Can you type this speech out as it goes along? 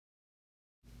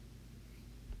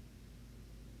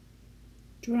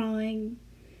drawing,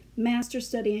 master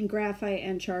study in graphite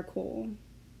and charcoal.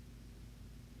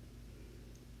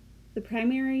 The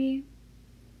primary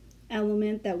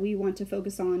element that we want to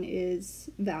focus on is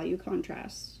value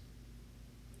contrast.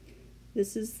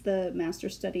 This is the master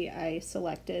study I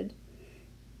selected.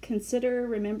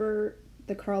 Remember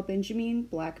the Carl Benjamin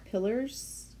black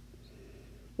pillars?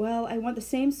 Well, I want the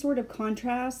same sort of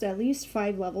contrast, at least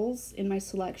 5 levels in my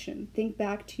selection. Think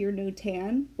back to your no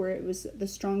tan, where it was the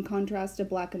strong contrast of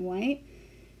black and white.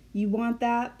 You want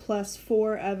that plus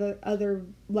 4 other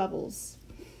levels.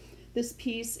 This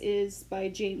piece is by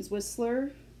James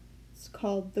Whistler. It's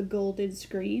called The Golden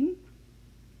Screen.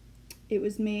 It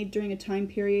was made during a time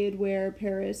period where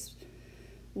Paris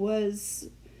was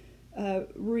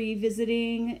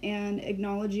revisiting and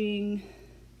acknowledging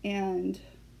and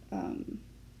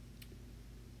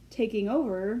taking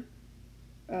over,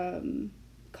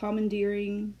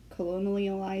 commandeering,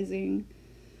 colonializing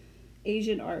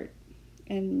Asian art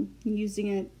and using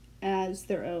it as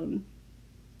their own.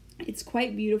 It's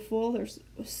quite beautiful. There's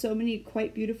so many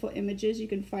quite beautiful images you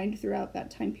can find throughout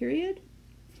that time period.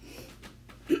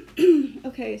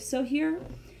 Okay, so here,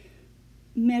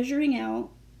 measuring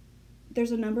out,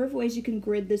 there's a number of ways you can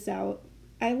grid this out.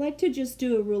 I like to just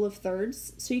do a rule of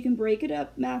thirds, so you can break it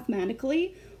up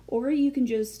mathematically, or you can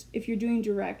just, if you're doing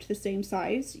direct the same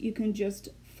size, you can just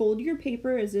fold your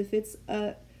paper as if it's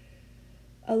a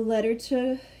letter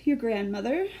to your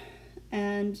grandmother,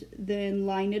 and then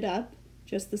line it up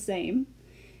just the same.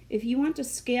 If you want to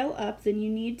scale up, then you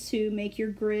need to make your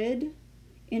grid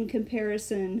in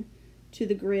comparison to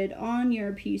the grid on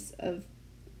your piece of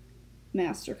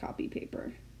master copy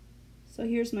paper. So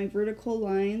here's my vertical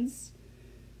lines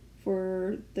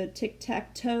for the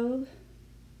tic-tac-toe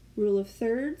rule of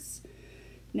thirds.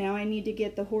 Now I need to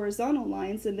get the horizontal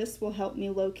lines, and this will help me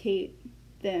locate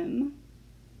them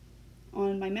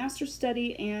on my master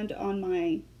study and on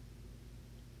my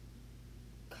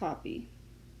copy.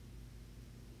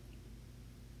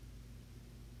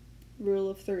 Rule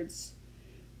of thirds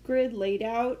grid laid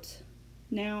out.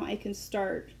 Now I can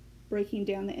start breaking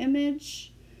down the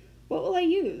image. What will I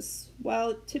use?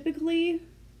 Well, typically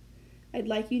I'd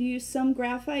like you to use some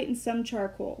graphite and some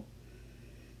charcoal.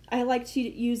 I like to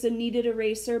use a kneaded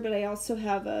eraser, but I also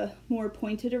have a more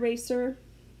pointed eraser.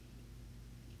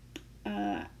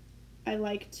 I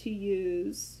like to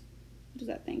use, what is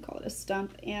that thing called? A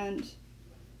stump, and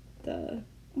oh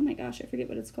my gosh, I forget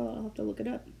what it's called. I'll have to look it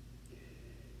up.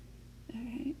 All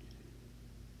right.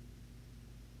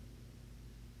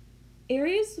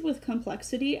 Areas with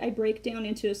complexity, I break down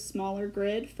into a smaller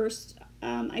grid. First,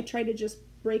 I try to just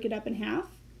break it up in half.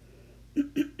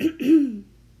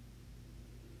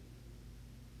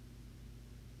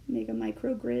 Make a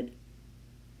micro grid.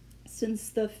 Since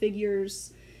the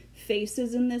figure's face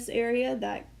is in this area,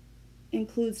 that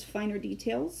includes finer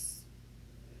details.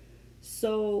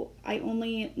 So I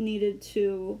only needed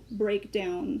to break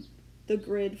down the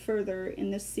grid further in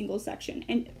this single section.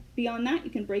 And beyond that,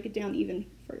 you can break it down even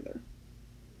further.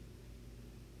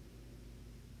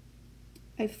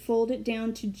 I fold it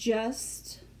down to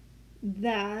just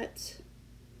that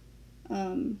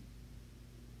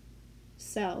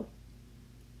cell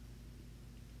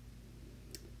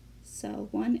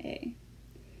 1A.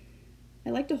 I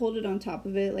like to hold it on top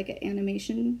of it like an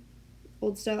animation,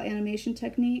 old style animation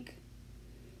technique,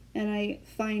 and I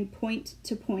find point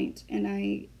to point, and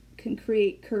I can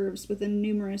create curves within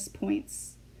numerous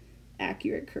points,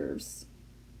 accurate curves.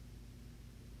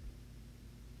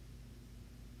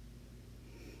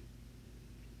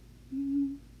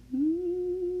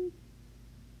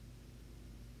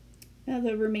 Now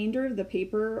the remainder of the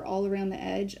paper all around the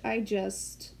edge, I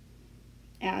just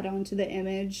add onto the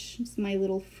image. It's my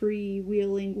little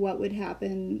freewheeling what would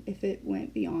happen if it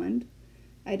went beyond.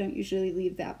 I don't usually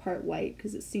leave that part white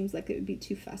because it seems like it would be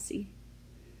too fussy.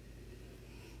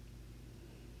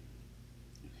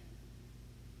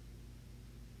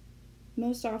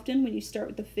 Most often when you start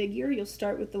with the figure, you'll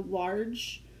start with the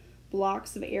large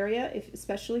blocks of area,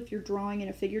 especially if you're drawing in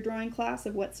a figure drawing class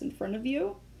of what's in front of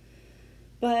you.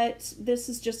 But this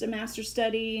is just a master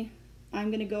study. I'm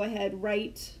going to go ahead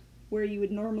right where you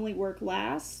would normally work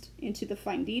last into the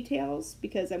fine details,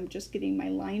 because I'm just getting my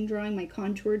line drawing, my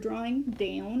contour drawing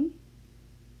down.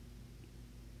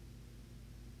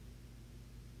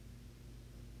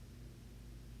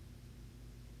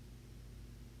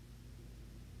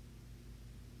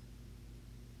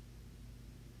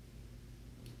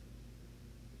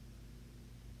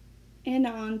 And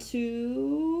on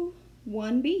to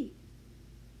 1B.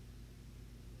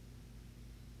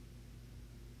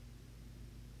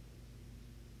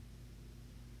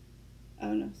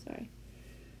 Oh no, sorry.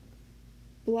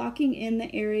 blocking in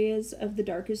the areas of the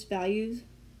darkest values,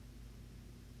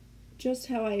 just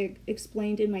how I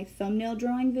explained in my thumbnail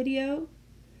drawing video.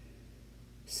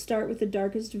 Start with the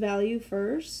darkest value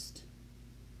first.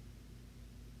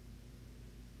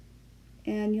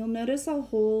 And you'll notice I'll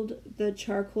hold the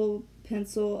charcoal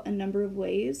pencil a number of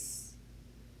ways,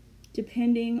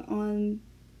 depending on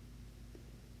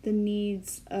the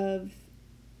needs of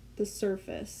the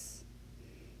surface.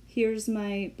 Here's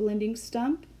my blending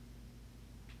stump.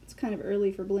 It's kind of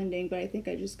early for blending, but I think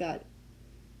I just got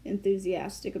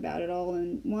enthusiastic about it all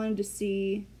and wanted to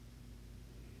see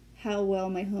how well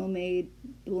my homemade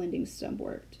blending stump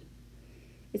worked.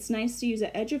 It's nice to use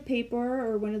an edge of paper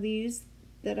or one of these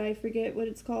that I forget what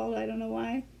it's called, I don't know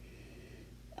why,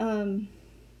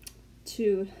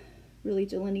 to really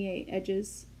delineate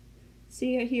edges.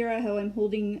 See here how I'm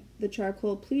holding the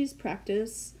charcoal. Please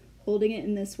practice holding it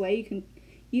in this way. You can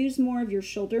use more of your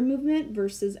shoulder movement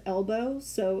versus elbow,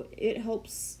 so it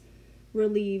helps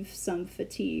relieve some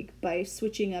fatigue by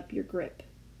switching up your grip.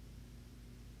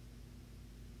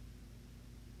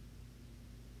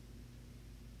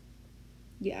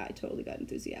 Yeah, I totally got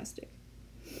enthusiastic.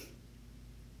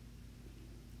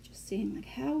 Just seeing like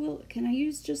can I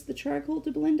use just the charcoal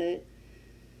to blend it?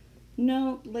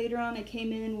 No, later on I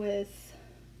came in with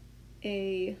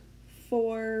a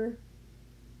 4B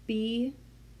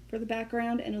for the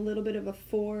background and a little bit of a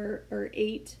 4 or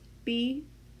 8B.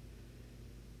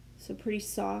 So pretty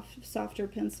softer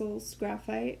pencils,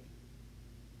 graphite.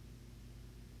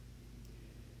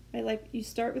 You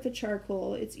start with the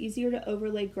charcoal. It's easier to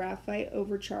overlay graphite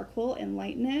over charcoal and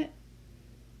lighten it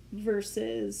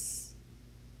versus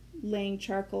laying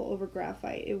charcoal over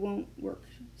graphite. It won't work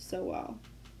so well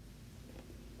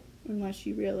unless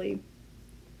you really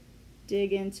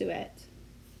dig into it.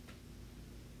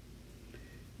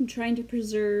 I'm trying to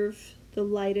preserve the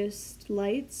lightest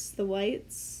lights, the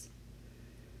whites.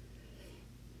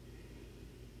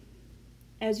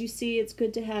 As you see, it's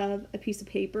good to have a piece of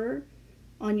paper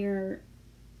on your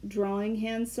drawing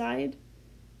hand side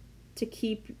to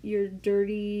keep your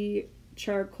dirty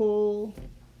charcoal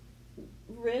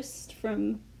wrist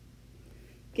from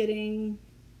getting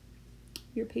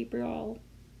your paper all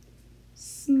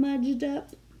smudged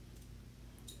up.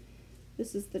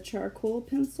 This is the charcoal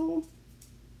pencil.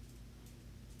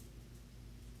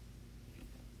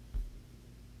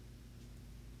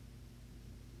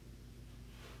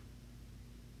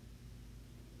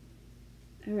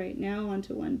 All right, now on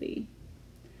to 1B.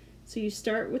 So you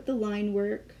start with the line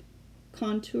work,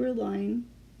 contour line,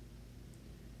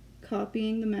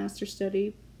 copying the master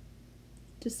study,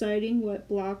 deciding what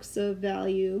blocks of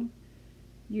value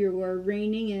you are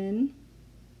reining in.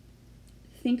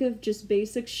 Think of just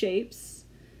basic shapes,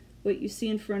 what you see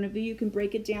in front of you. You can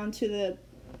break it down to the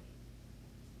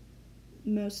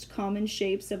most common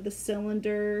shapes of the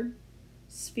cylinder,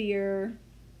 sphere,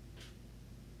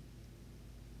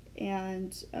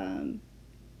 and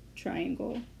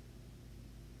triangle,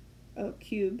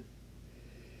 cube,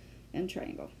 and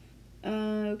triangle.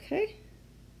 Okay,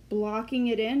 blocking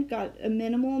it in, got a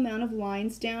minimal amount of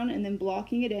lines down and then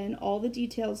blocking it in, all the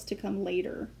details to come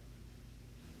later.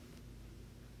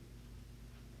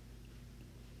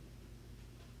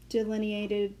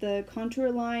 Delineated the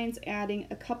contour lines, adding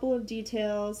a couple of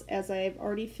details as I've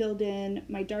already filled in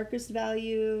my darkest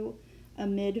value, a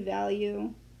mid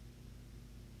value.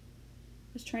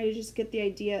 I was trying to just get the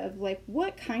idea of like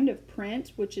what kind of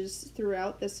print, which is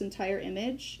throughout this entire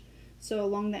image. So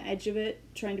along the edge of it,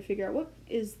 trying to figure out what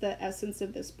is the essence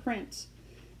of this print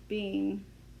being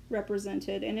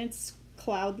represented. And it's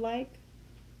cloud-like.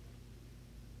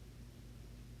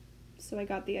 So I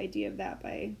got the idea of that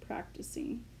by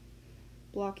practicing.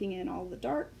 Blocking in all the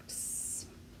darks.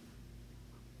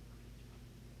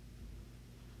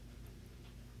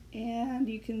 And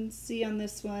you can see on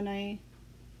this one,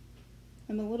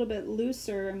 I'm a little bit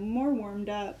looser and more warmed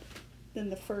up than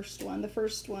the first one. The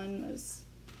first one was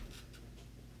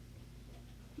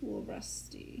a little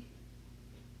rusty.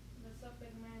 What's up, big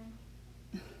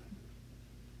man?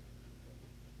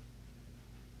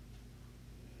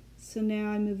 So now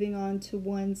I'm moving on to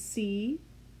 1C.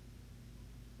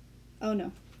 Oh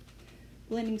no,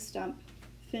 blending stump.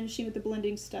 Finishing with the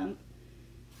blending stump.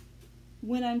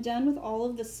 When I'm done with all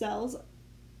of the cells,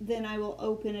 then I will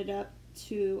open it up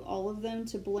to all of them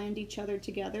to blend each other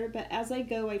together, but as I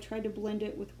go I try to blend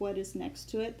it with what is next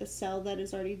to it, the cell that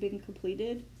has already been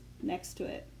completed next to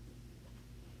it.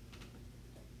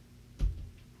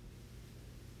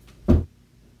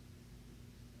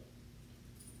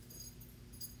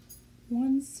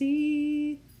 One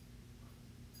C.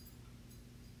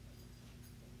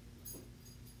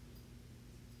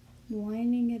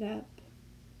 Lining it up.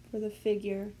 for the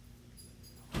figure.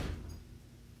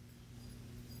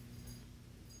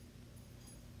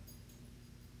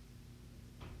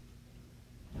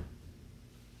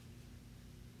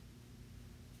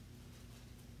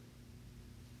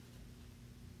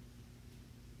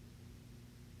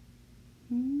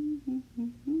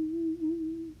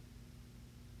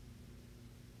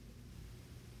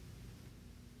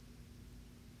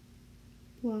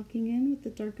 Blocking in with the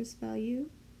darkest value,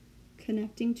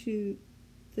 connecting to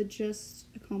the just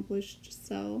accomplished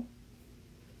cell.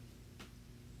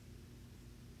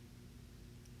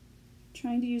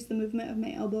 Trying to use the movement of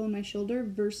my elbow and my shoulder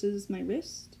versus my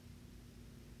wrist.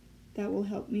 That will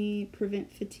help me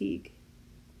prevent fatigue.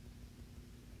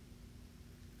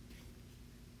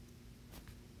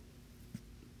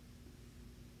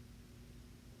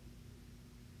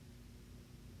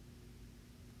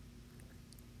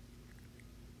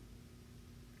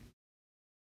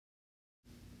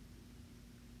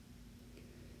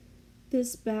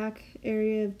 This back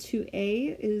area of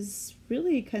 2A is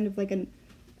really kind of like an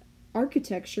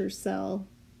architecture cell.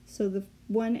 So the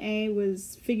 1A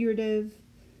was figurative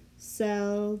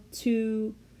cell,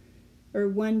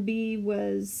 1B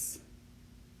was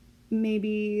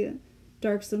maybe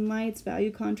darks and lights,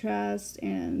 value contrast,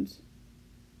 and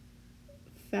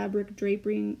fabric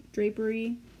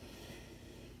drapery.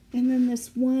 And then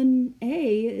this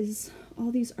 1A is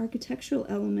all these architectural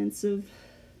elements of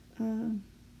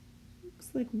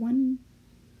like one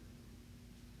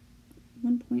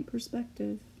point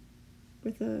perspective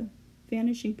with a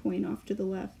vanishing point off to the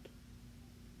left.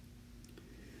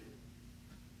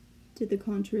 Did the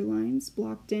contour lines,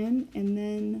 blocked in, and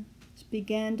then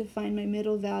began to find my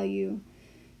middle value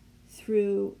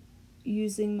through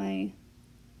using my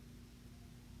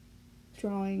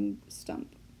drawing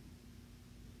stump.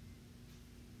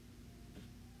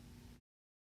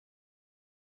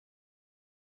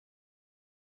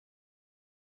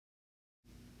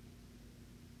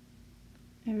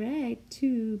 Alright,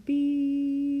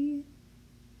 2B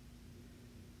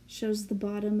shows the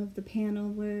bottom of the panel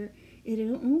where it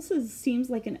almost seems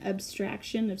like an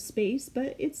abstraction of space,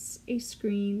 but it's a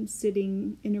screen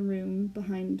sitting in a room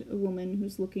behind a woman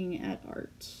who's looking at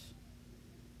art.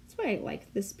 That's why I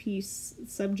like this piece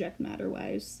subject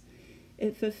matter-wise.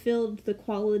 It fulfilled the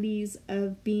qualities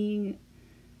of being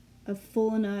a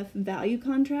full enough value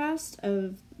contrast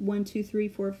of 1, 2, 3,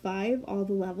 4, 5, all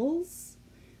the levels.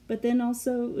 But then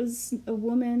also it was a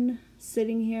woman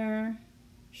sitting here.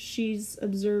 She's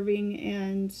observing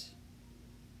and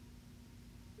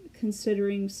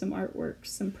considering some artwork,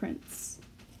 some prints,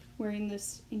 wearing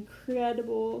this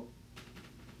incredible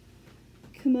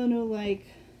kimono-like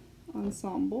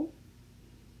ensemble.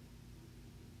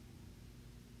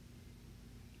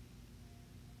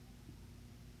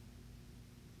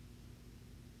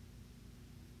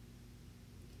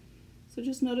 So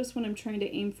just notice when I'm trying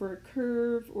to aim for a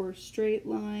curve or a straight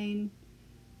line,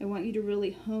 I want you to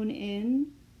really hone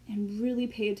in and really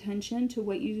pay attention to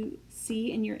what you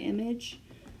see in your image.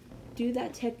 Do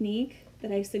that technique that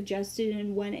I suggested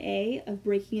in 1A of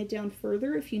breaking it down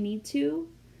further if you need to.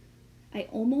 I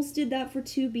almost did that for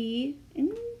 2B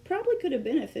and probably could have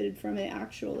benefited from it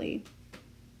actually.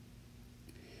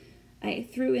 I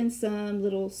threw in some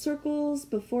little circles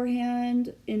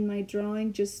beforehand in my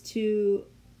drawing just to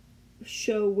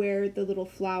show where the little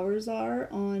flowers are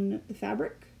on the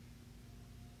fabric.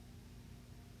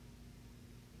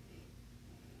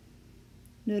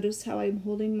 Notice how I'm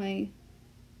holding my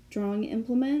drawing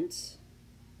implement,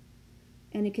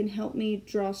 and it can help me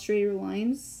draw straighter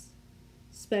lines,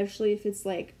 especially if it's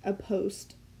like a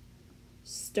post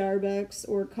Starbucks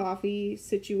or coffee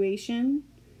situation,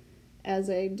 as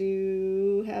I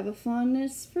do have a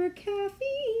fondness for caffeine.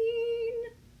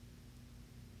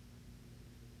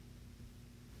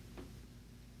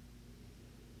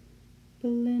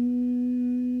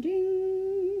 Blending,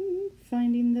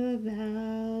 finding the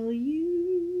value,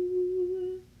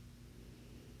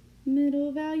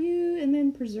 middle value, and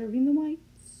then preserving the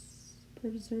whites,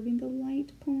 preserving the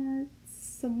light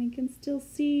parts so we can still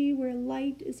see where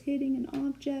light is hitting an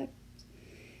object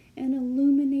and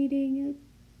illuminating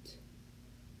it.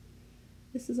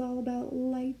 This is all about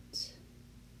light,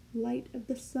 light of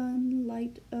the sun,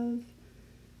 light of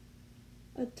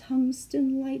a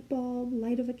tungsten light bulb,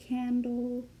 light of a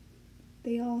candle.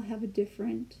 They all have a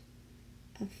different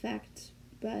effect,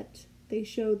 but they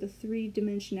show the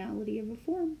three-dimensionality of a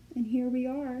form. And here we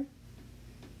are,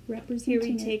 representing it.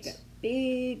 Here we take a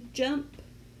big jump.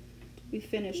 We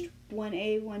finished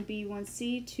 1A, 1B,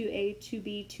 1C, 2A,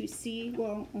 2B, 2C,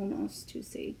 well, almost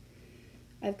 2C.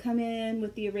 I've come in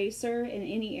with the eraser, and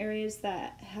any areas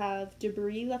that have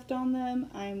debris left on them,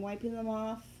 I'm wiping them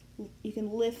off you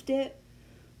can lift it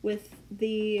with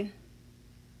the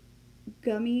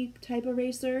gummy type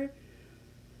eraser.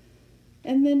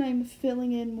 And then I'm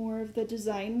filling in more of the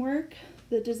design work,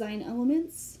 the design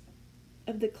elements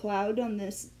of the cloud on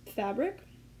this fabric.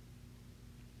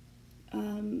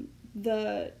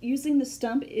 Using the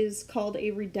stump is called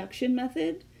a reduction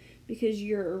method because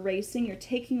you're erasing, you're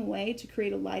taking away to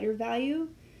create a lighter value.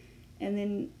 And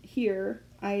then here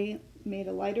I made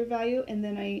a lighter value and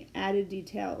then I added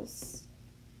details.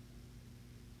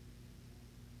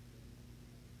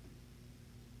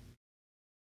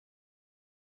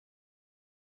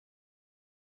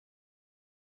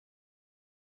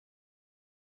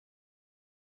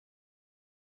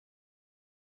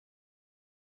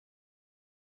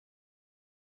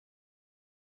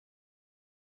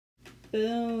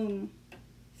 Boom.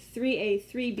 3A,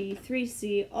 3B,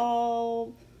 3C,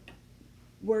 all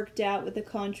worked out with the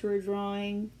contour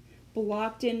drawing,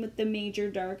 blocked in with the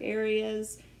major dark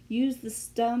areas, used the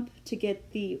stump to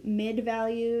get the mid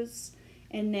values,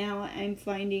 and now I'm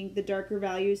finding the darker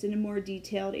values in more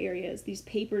detailed areas, these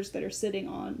papers that are sitting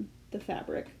on the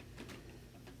fabric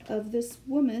of this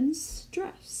woman's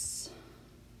dress.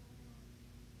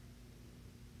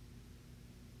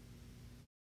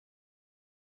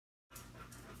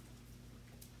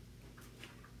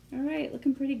 All right,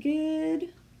 looking pretty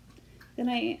good. Then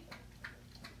I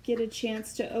get a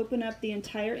chance to open up the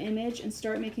entire image and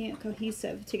start making it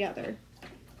cohesive together.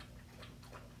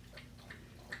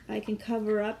 I can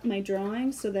cover up my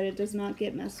drawing so that it does not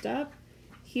get messed up.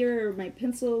 Here are my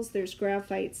pencils. There's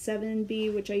graphite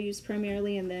 7B, which I use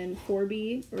primarily, and then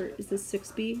 4B, or is this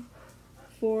 6B?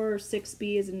 4 or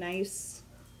 6B is a nice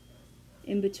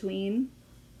in-between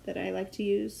that I like to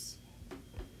use.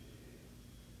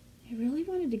 I really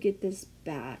wanted to get this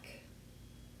back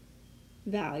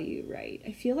value right.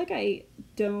 I feel like I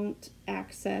don't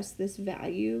access this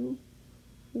value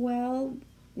well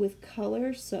with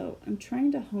color, so I'm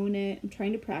trying to hone it, I'm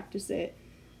trying to practice it.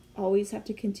 Always have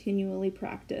to continually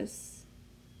practice.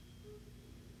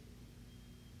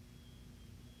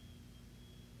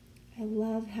 I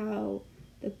love how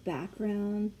the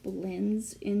background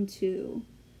blends into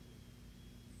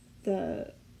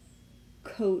the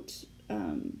coat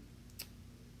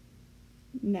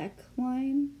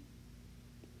neckline.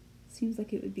 Seems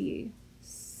like it would be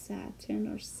satin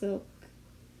or silk,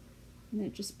 and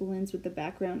it just blends with the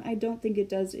background. I don't think it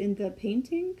does in the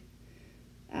painting,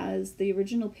 as the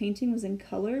original painting was in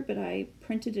color, but I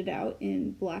printed it out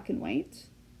in black and white.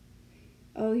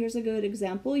 Oh, here's a good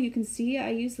example. You can see I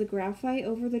use the graphite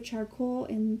over the charcoal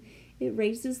and it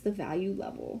raises the value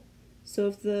level. So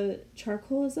if the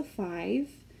charcoal is a 5,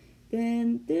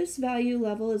 then this value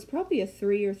level is probably a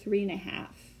 3 or 3.5,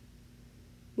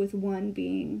 with 1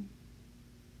 being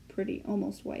pretty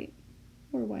almost white,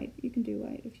 or white. You can do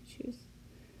white if you choose.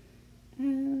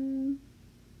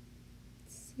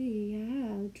 Let's see,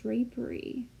 yeah,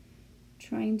 drapery.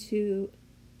 Trying to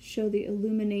show the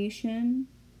illumination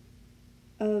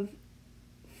of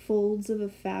folds of a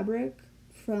fabric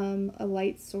from a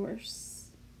light source.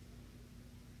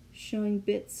 Showing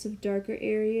bits of darker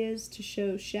areas to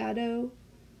show shadow.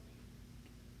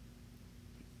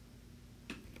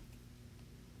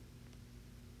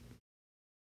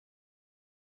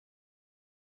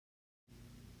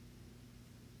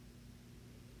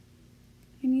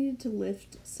 I needed to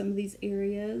lift some of these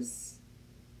areas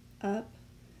up.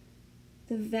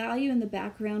 The value in the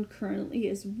background currently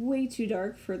is way too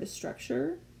dark for the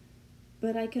structure,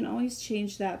 but I can always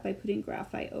change that by putting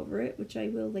graphite over it, which I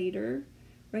will later.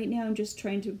 Right now I'm just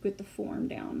trying to get the form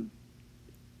down.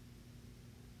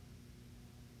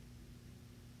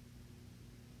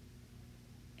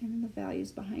 And then the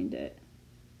values behind it.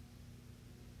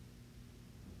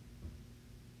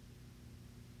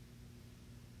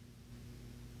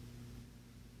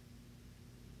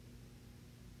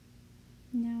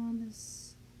 Now on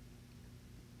this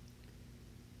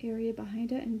area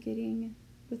behind it, I'm getting,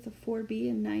 with the 4B,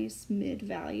 a nice mid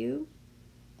value.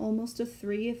 Almost a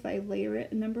 3 if I layer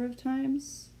it a number of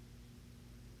times.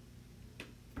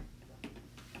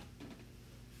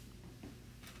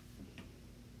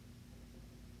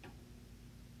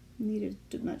 Needed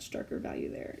a much darker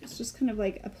value there. It's just kind of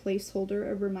like a placeholder,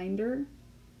 a reminder.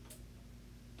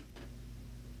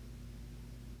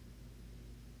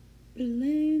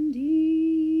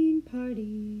 Blending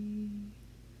party.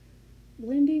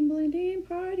 Blending, blending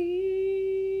party.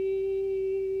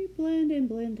 Blend and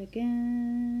blend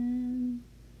again.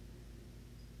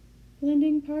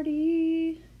 Blending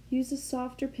party. Use a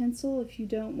softer pencil if you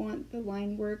don't want the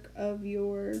line work of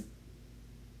your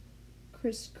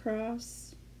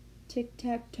crisscross,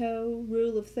 tic-tac-toe,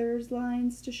 rule of thirds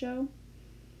lines to show.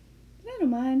 don't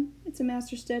mind. It's a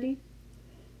master study.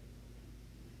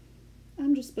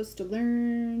 I'm just supposed to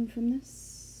learn from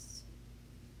this.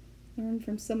 Learn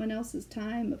from someone else's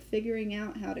time of figuring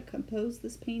out how to compose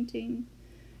this painting,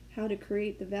 how to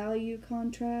create the value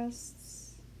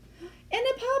contrasts. And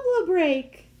a Pablo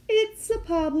break! It's a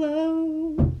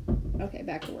Pablo! Okay,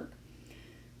 back to work.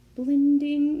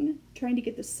 Blending, trying to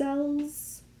get the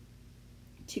cells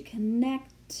to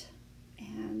connect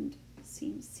and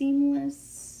seem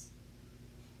seamless.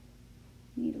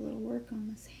 Need a little work on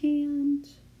this hand.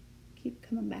 Keep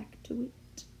coming back to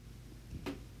it.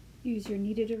 Use your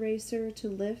kneaded eraser to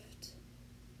lift.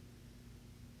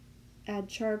 Add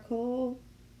charcoal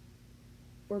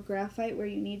or graphite where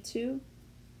you need to.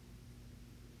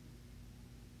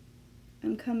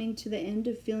 I'm coming to the end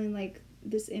of feeling like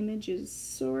this image is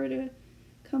sort of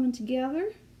coming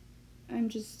together. I'm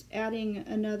just adding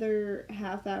another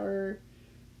half hour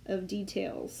of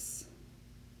details.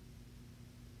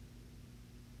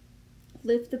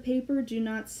 Lift the paper, do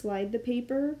not slide the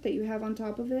paper that you have on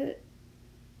top of it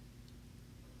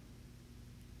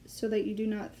so that you do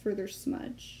not further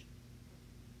smudge.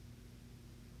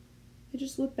 I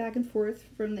just look back and forth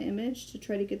from the image to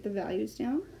try to get the values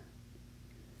down.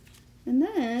 And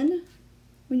then,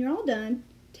 when you're all done,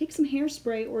 take some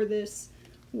hairspray or this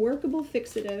workable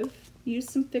fixative. Use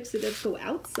some fixative, go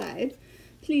outside.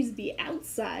 Please be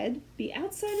outside. Be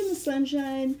outside in the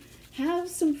sunshine, have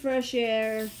some fresh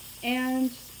air,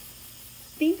 and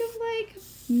think of like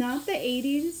not the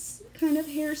 80s kind of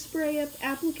hairspray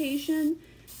application,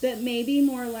 but maybe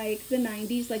more like the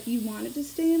 90s, like you want it to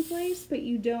stay in place, but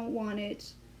you don't want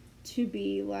it to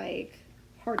be like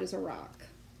hard as a rock.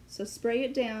 So spray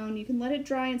it down. You can let it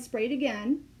dry and spray it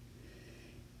again.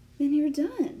 Then you're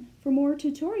done. For more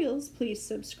tutorials, please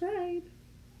subscribe.